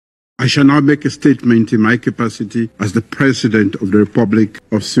I shall now make a statement in my capacity as the President of the Republic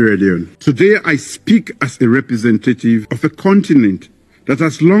of Sierra Leone. Today, I speak as a representative of a continent that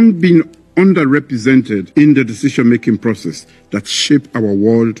has long been underrepresented in the decision-making process that shape our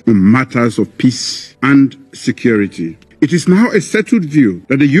world on matters of peace and security. It is now a settled view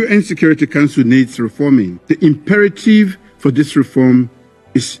that the UN Security Council needs reforming. The imperative for this reform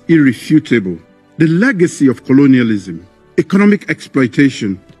is irrefutable. The legacy of colonialism, economic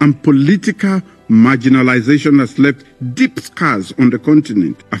exploitation, and political marginalization has left deep scars on the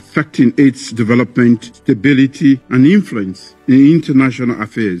continent, affecting its development, stability, and influence in international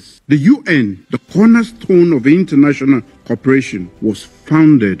affairs. The UN, the cornerstone of international cooperation, was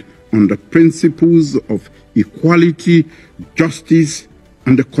founded on the principles of equality, justice,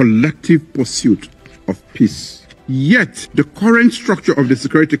 and the collective pursuit of peace. Yet, the current structure of the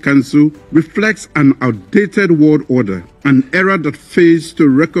Security Council reflects an outdated world order, an era that fails to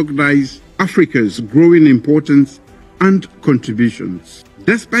recognize Africa's growing importance and contributions.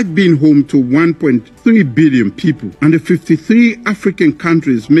 Despite being home to 1.3 billion people and the 53 African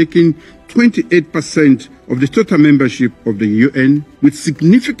countries making 28% of the total membership of the UN, with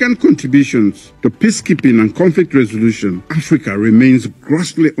significant contributions to peacekeeping and conflict resolution, Africa remains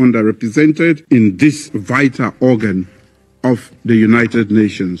grossly underrepresented in this vital organ of the United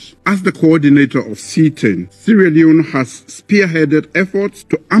Nations. As the coordinator of C10, Sierra Leone has spearheaded efforts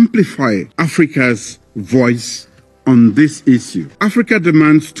to amplify Africa's voice on this issue. Africa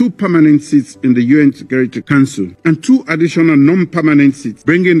demands 2 permanent seats in the UN Security Council and 2 additional non-permanent seats,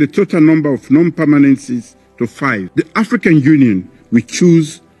 bringing the total number of non-permanent seats to 5. The African Union will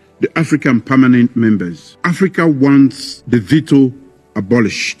choose the African permanent members. Africa wants the veto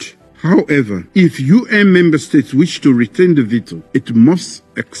abolished. However, if UN member states wish to retain the veto, it must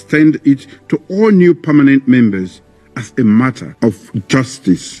extend it to all new permanent members as a matter of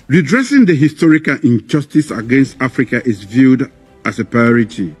justice. Redressing the historical injustice against Africa is viewed as a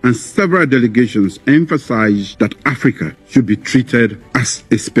priority, and several delegations emphasize that Africa should be treated as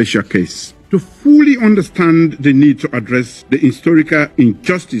a special case. To fully understand the need to address the historical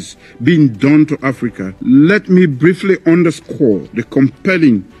injustice being done to Africa, let me briefly underscore the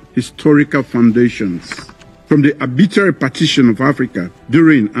compelling historical foundations. From the arbitrary partition of Africa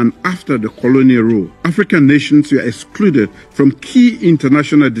during and after the colonial rule, African nations were excluded from key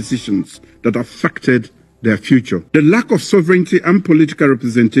international decisions that affected their future. The lack of sovereignty and political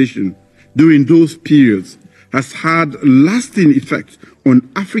representation during those periods has had lasting effects on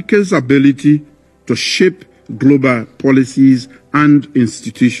Africa's ability to shape global policies and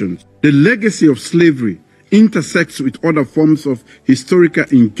institutions. The legacy of slavery intersects with other forms of historical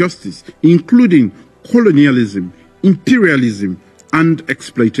injustice, including colonialism, imperialism, and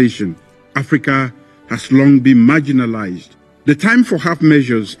exploitation. Africa has long been marginalized. The time for half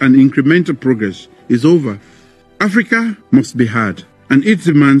measures and incremental progress is over. Africa must be heard, and its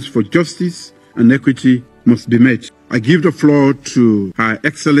demands for justice and equity must be met. I give the floor to Her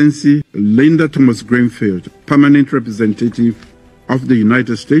Excellency Linda Thomas-Greenfield, Permanent Representative of the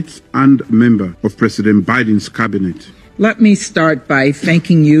United States and member of President Biden's cabinet. Let me start by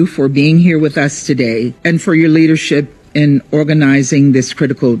thanking you for being here with us today and for your leadership in organizing this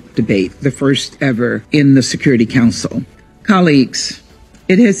critical debate, the first ever in the Security Council. Colleagues,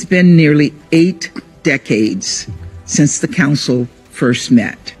 it has been nearly 8 decades since the Council first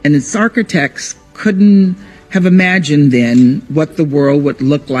met, and its architects couldn't have imagined then what the world would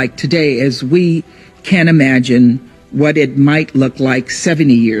look like today, as we can imagine what it might look like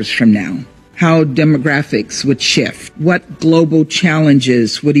 70 years from now. How demographics would shift, what global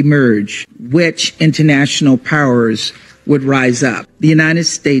challenges would emerge, which international powers would rise up. The United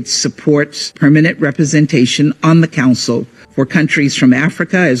States supports permanent representation on the Council for countries from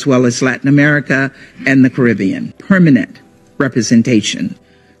Africa as well as Latin America and the Caribbean. Permanent representation.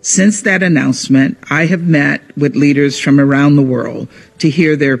 Since that announcement, I have met with leaders from around the world to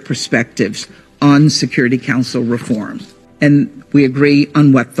hear their perspectives on Security Council reform. And we agree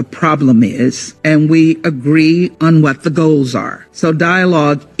on what the problem is, and we agree on what the goals are. So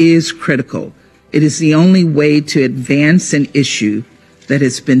dialogue is critical. It is the only way to advance an issue that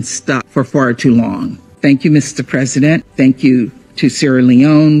has been stuck for far too long. Thank you, Mr. President. Thank you to Sierra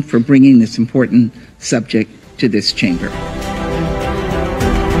Leone for bringing this important subject to this chamber.